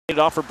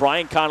Off for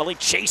Brian Connelly,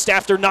 chased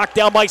after, knocked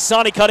down by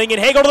Sonne, cutting in,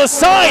 Hagel to the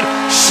side,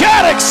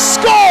 Shattock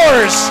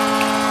scores!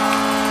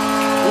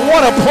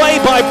 What a play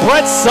by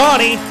Brett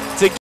Sonne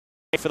to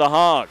get for the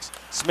Hogs.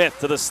 Smith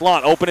to the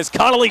slot, open as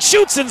Connelly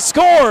shoots and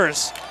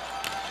scores!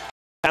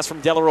 Pass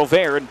from De La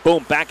Rovere, and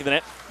boom, back of the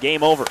net,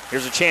 game over.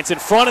 Here's a chance in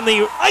front, and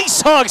the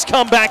IceHogs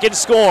come back and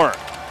score.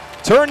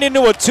 Turned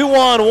into a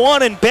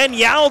 2-on-1, and Ben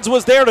Youds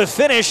was there to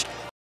finish.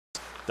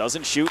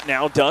 Doesn't shoot,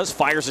 now does,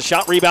 fires a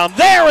shot, rebound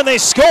there, and they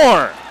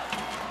score!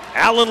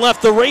 Allen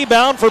left the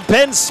rebound for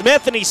Ben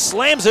Smith, and he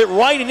slams it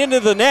right into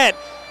the net.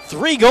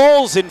 3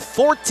 goals in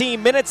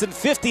 14 minutes and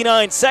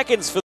 59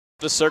 seconds for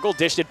the circle.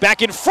 Dished it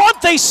back in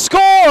front. They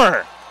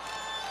score!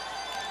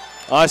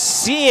 A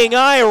seeing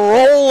eye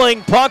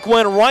rolling puck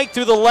went right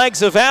through the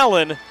legs of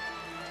Allen.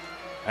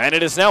 And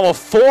it is now a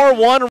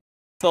 4-1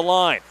 the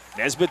line.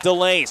 Nesbitt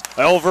delays.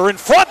 Over in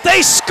front.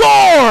 They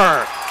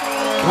score!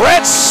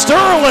 Brett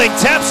Sterling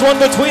taps one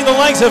between the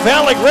legs of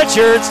Alec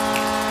Richards.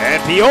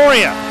 And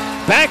Peoria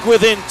back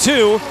within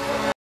 2.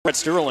 Brett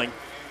Sterling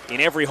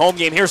in every home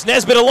game. Here's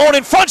Nesbitt alone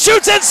in front,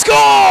 shoots and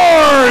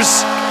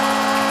scores!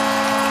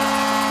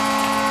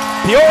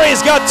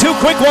 Peoria's got 2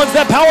 quick ones.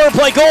 That power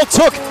play goal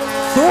took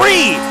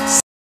 3.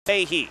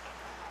 Fahey,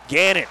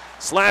 Gannon,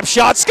 slap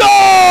shot, score!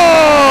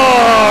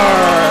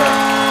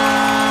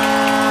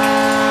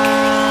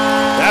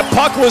 That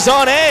puck was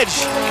on edge,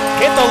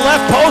 hit the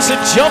left post and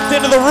jumped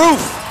into the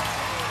roof.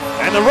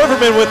 And the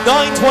Rivermen with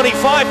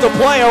 9:25 to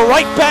play are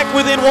right back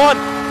within 1.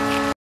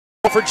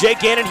 For Jake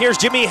Gannon, here's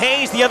Jimmy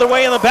Hayes the other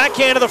way in the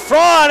backhand of the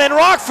front, and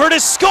Rockford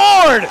has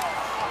scored!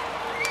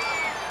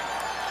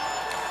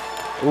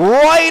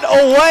 Right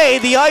away,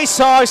 the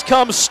IceHogs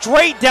come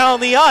straight down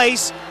the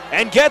ice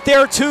and get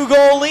their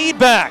 2-goal lead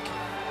back.